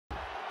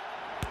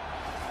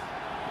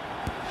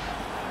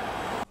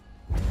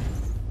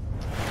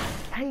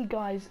Hey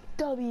guys,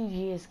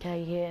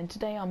 WGSK here, and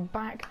today I'm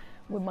back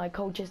with my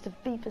Colchester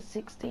FIFA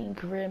 16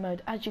 career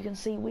mode. As you can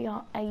see, we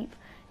are 8th,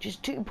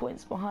 just 2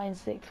 points behind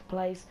 6th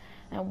place,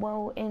 and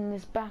well in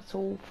this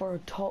battle for a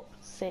top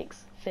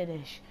 6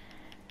 finish.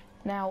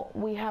 Now,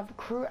 we have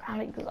Crew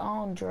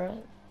Alexandra,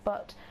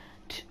 but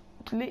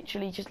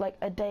literally just like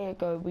a day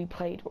ago we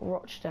played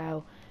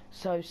Rochdale,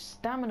 so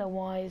stamina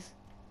wise,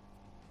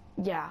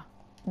 yeah,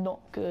 not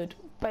good.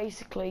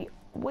 Basically,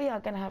 we are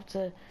going to have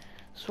to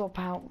swap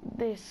out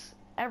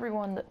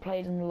everyone that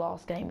played in the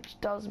last game, which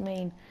does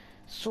mean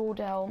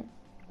Sordell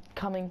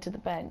coming to the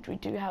bench. We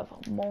do have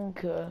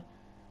Monker.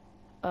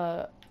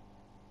 We're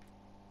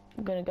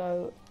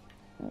gonna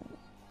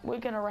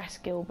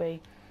rest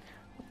Gilby.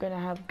 We're gonna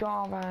have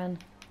Garvan,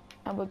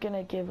 and we're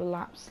gonna give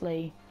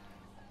Lapsley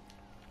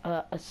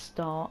a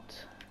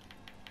start.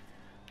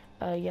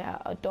 Yeah,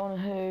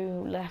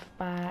 O'Donoghue left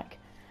back,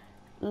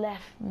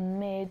 left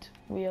mid.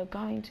 We are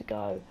going to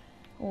go.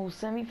 Oh,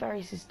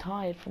 Semi-Ferris is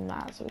tired from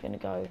that, so we're going to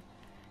go.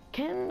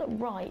 Can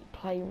Wright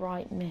play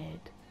right mid?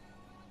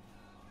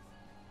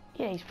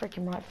 Yeah, he's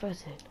freaking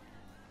right-footed.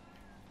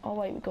 Oh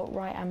wait, we've got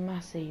Wright and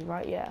Massey.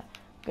 Right, yeah.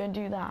 Going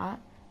to do that.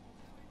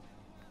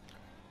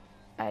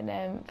 And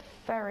then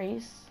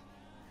Ferris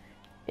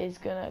is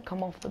going to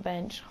come off the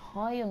bench.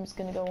 Hyam's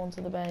going to go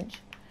onto the bench.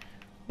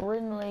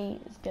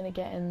 Brinley is going to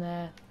get in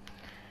there.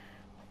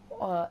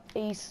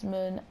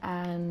 Eastman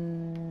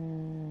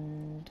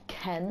and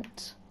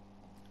Kent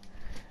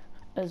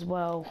as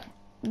well.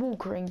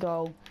 Walker in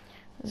goal.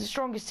 It's the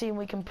strongest team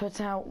we can put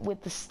out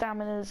with the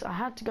staminas. I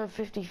had to go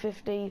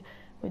 50-50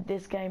 with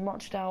this game.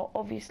 Rochdale,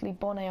 obviously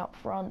Bonnet up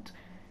front.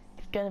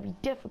 It's going to be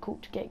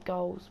difficult to get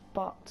goals,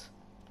 but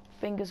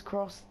fingers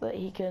crossed that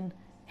he can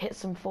hit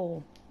some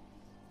form.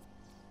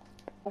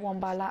 One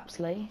by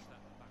Lapsley.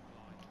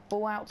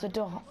 Ball out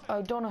to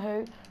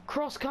O'Donoghue.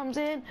 Cross comes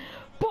in.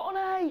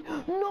 Bonnet!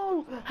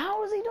 No!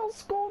 How has he not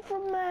scored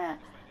from there?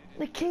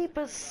 The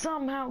keeper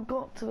somehow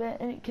got to it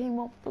and it came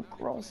off the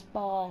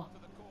crossbar.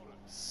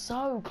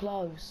 So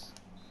close.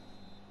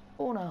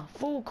 Corner.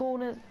 Four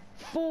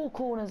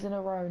corners in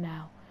a row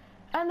now.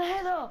 And the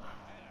header!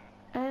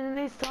 And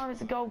this time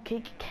it's a goal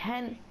kick.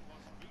 Kent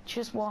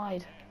just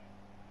wide.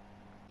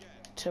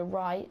 To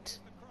Wright.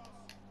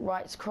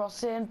 Wright's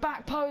cross in.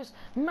 Back post.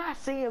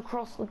 Massey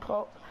across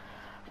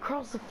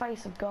the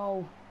face of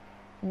goal.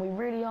 And we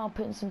really are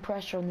putting some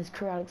pressure on this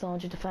Crew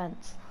Alexandra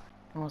defence.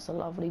 Oh, it's a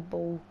lovely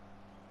ball.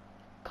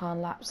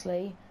 Khan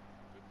Lapsley.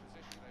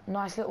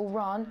 Nice little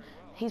run.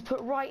 He's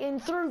put Wright in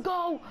through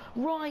goal.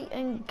 Right,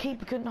 and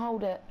keeper couldn't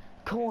hold it.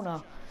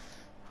 Corner.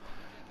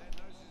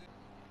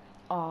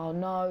 Oh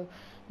no,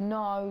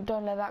 no!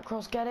 Don't let that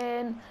cross get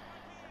in.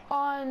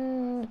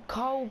 And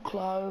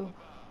Colclo.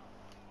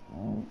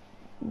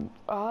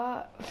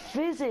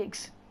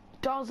 Physics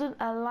doesn't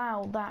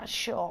allow that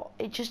shot.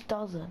 It just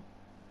doesn't.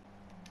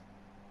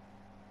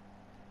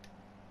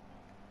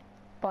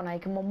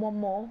 Bonnet, come on, one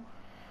more.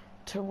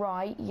 To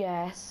Wright,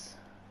 yes.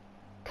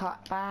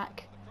 Cut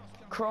back.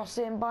 Cross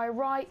in by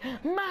Wright.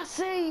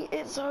 Massey!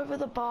 It's over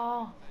the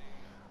bar.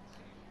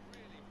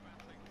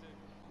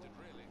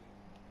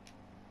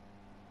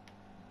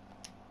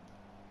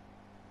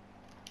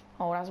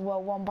 Oh, that's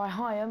well won by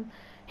Hyam.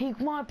 He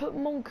might put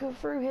Monker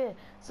through here.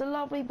 It's a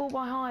lovely ball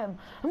by Hyam.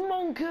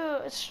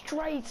 Monker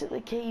straight at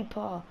the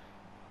keeper.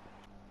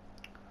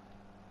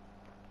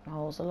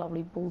 Oh, it's a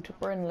lovely ball to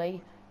Brinley.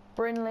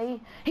 Brinley,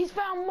 he's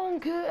found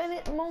Monker, and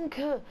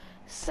Monker,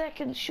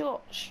 second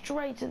shot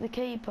straight at the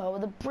keeper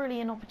with a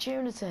brilliant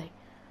opportunity.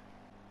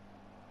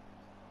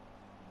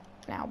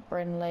 Now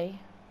Brinley,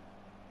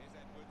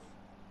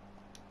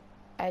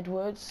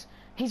 Edwards,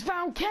 he's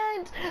found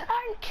Kent,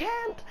 and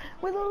Kent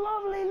with a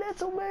lovely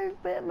little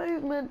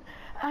movement,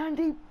 and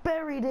he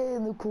buried it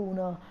in the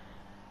corner.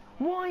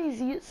 Why is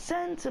he at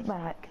centre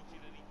back?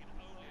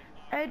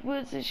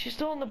 Edwards is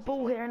just on the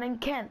ball here, and then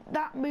Kent,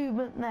 that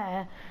movement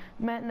there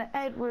meant that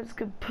Edwards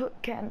could put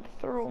Kent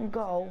through on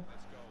goal,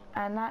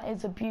 and that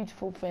is a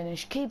beautiful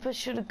finish. Keeper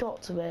should have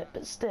got to it,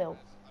 but still,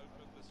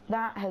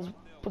 that has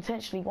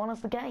potentially won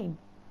us the game.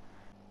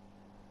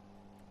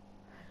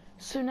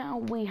 So now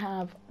we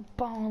have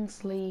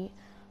Barnsley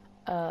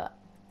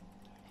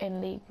in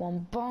League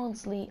One.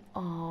 Barnsley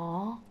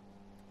are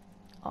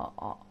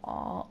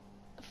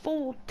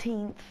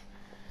 14th,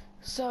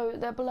 so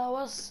they're below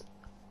us.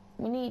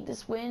 We need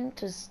this win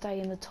to stay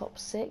in the top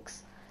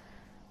 6.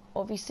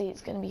 Obviously,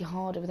 it's going to be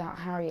harder without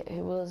Harriot,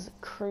 who was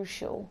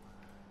crucial.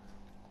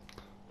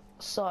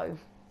 So,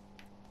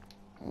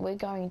 we're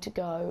going to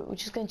go. We're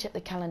just going to check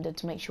the calendar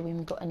to make sure we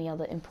haven't got any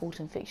other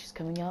important fixtures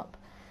coming up.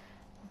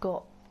 We've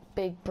got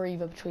big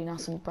breather between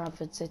us and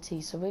Bradford City.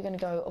 So, we're going to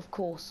go, of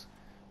course,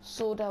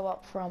 Sordell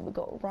up front. We've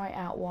got Wright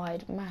out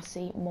wide,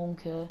 Massey,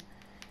 Monker,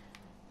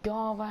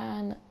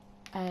 Garvan,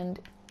 and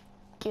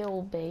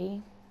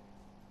Gilby.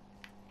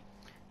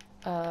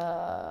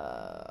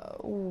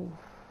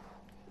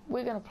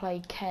 We're going to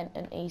play Kent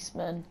and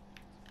Eastman,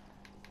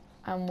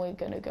 and we're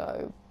going to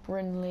go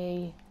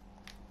Brinley,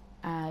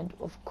 and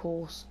of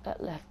course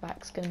at left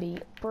back is going to be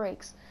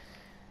Briggs.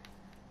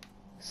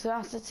 So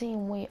that's the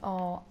team we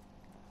are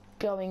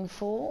going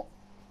for.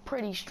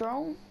 Pretty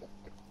strong.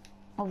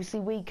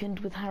 Obviously weakened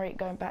with Harriot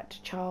going back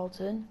to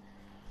Charlton.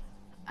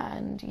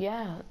 And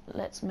yeah,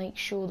 let's make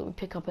sure that we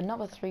pick up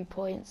another 3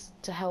 points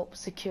to help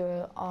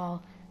secure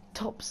our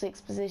top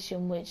 6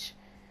 position, which,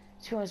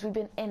 to be honest, we've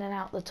been in and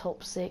out the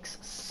top 6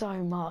 so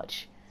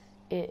much.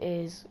 It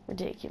is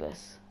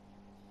ridiculous.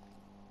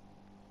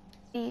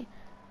 We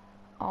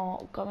are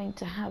going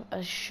to have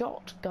a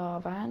shot,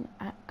 Garvan,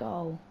 at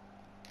goal.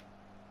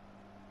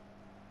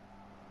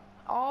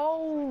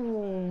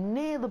 Oh,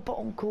 near the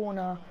bottom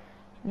corner.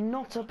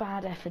 Not a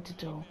bad effort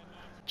at all.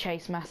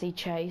 Chase, Massey,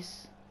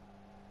 chase.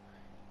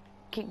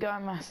 Keep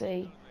going,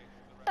 Massey.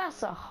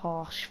 That's a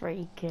harsh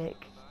free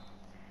kick.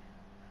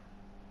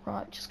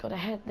 Right, just got to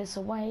head this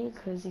away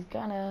because he's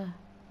going to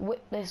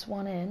whip this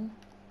one in.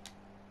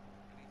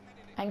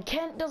 And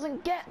Kent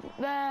doesn't get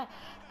there.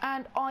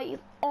 And I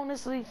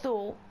honestly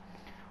thought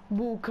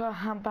Walker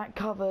had that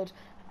covered.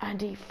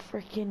 And he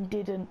freaking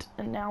didn't.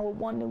 And now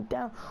we're 1-0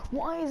 down.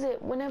 Why is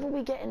it whenever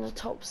we get in the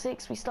top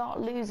 6, we start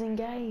losing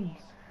games?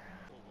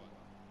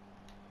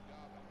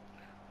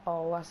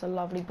 Oh, that's a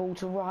lovely ball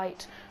to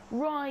right.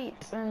 Right!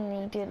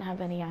 And he didn't have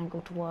any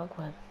angle to work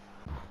with.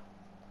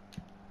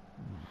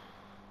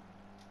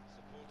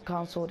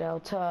 Can't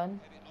Sordell turn.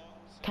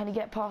 Can he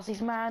get past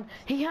his man?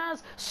 He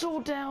has!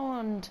 Sordell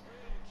and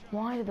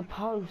wide of the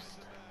post.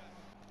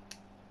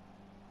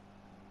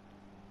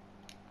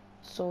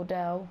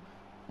 Sordell.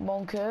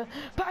 Monker.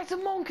 Back to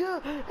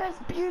Monker! That's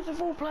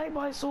beautiful play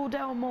by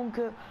Sordell and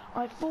Monker.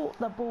 I thought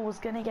the ball was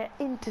going to get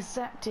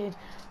intercepted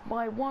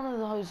by one of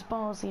those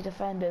Barnsley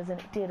defenders and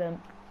it didn't.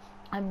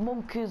 And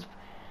Monker's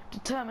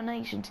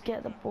determination to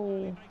get the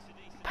ball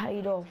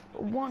paid off.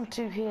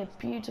 1-2 here,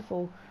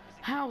 beautiful.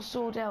 How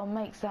Sordell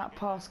makes that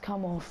pass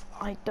come off,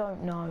 I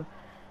don't know.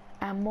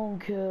 And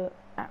Monker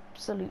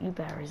absolutely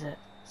buries it.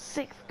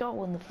 6th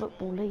goal in the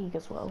Football League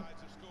as well.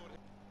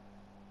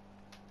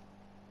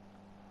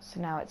 So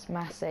now it's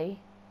Massey.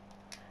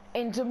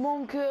 Into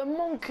Monker,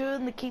 Monker,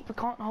 and the keeper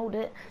can't hold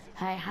it.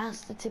 He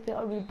has to tip it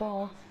over the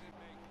bar.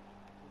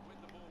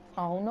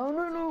 Oh, no,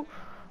 no, no.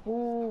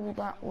 Oh,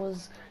 that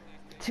was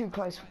too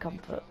close for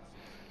comfort.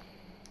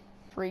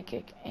 Free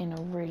kick in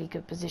a really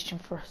good position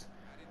for us.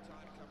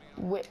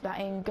 Whip that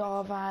in,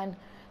 Garvan.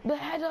 The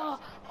header!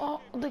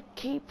 Oh, the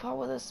keeper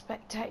with a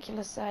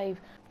spectacular save.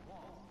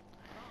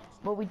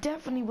 But we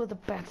definitely were the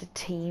better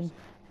team.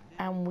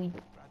 And we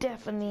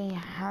definitely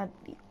had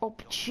the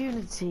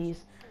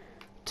opportunities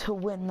to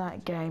win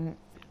that game.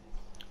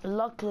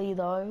 Luckily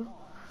though,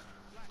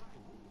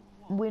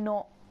 we're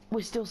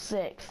still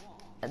 6th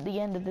at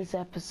the end of this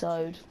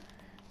episode,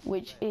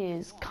 which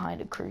is kind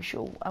of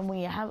crucial. And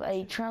we have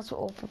a transfer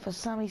offer for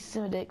Sammy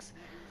Simidix.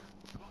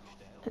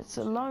 It's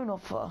a loan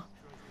offer.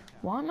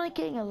 Why am I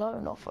getting a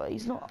loan offer?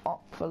 He's not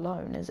up for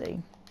loan, is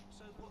he?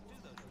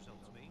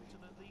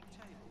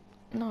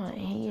 No,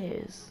 he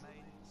is.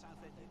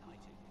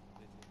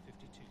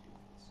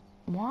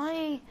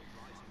 Why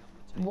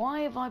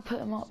have I put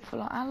him up for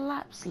like Alan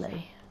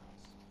Lapsley?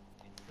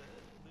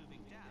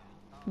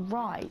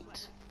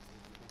 Right.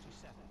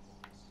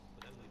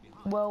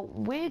 Well,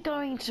 we're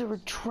going to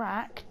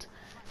retract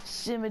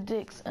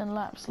Simidix and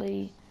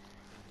Lapsley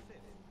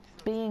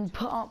being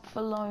put up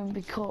for loan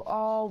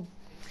because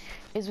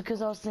it's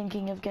because I was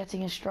thinking of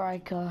getting a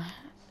striker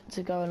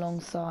to go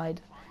alongside,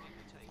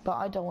 but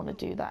I don't want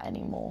to do that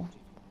anymore.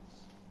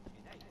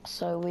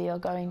 So we are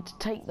going to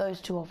take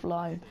those 2 off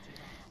loan.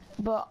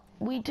 But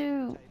we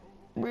do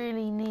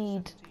really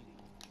need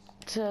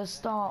to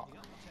start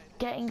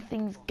getting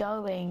things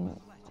going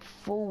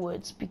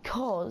forwards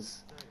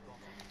because,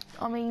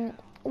 I mean,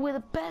 we're the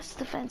best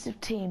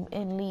defensive team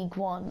in League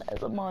One at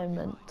the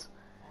moment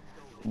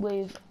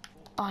with,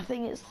 I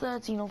think it's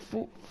 13 or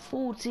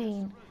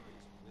 14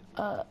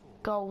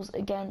 goals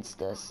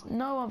against us.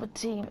 No other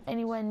team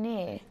anywhere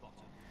near,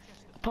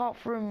 apart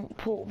from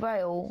Port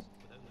Vale,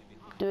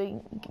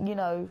 doing, you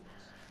know,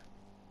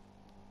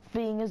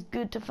 being as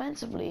good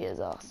defensively as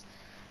us.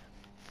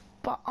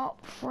 But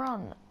up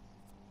front,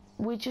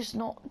 we're just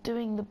not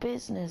doing the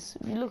business.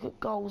 If you look at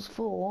goals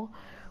for,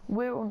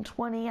 we're on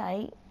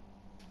 28,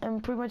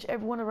 and pretty much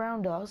everyone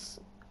around us,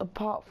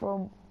 apart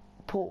from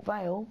Port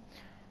Vale,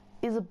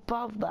 is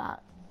above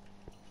that.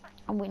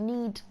 And we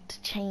need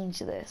to change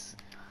this.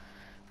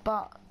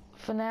 But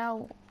for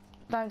now,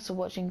 thanks for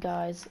watching,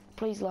 guys.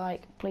 Please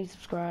like, please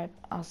subscribe.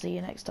 I'll see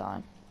you next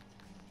time.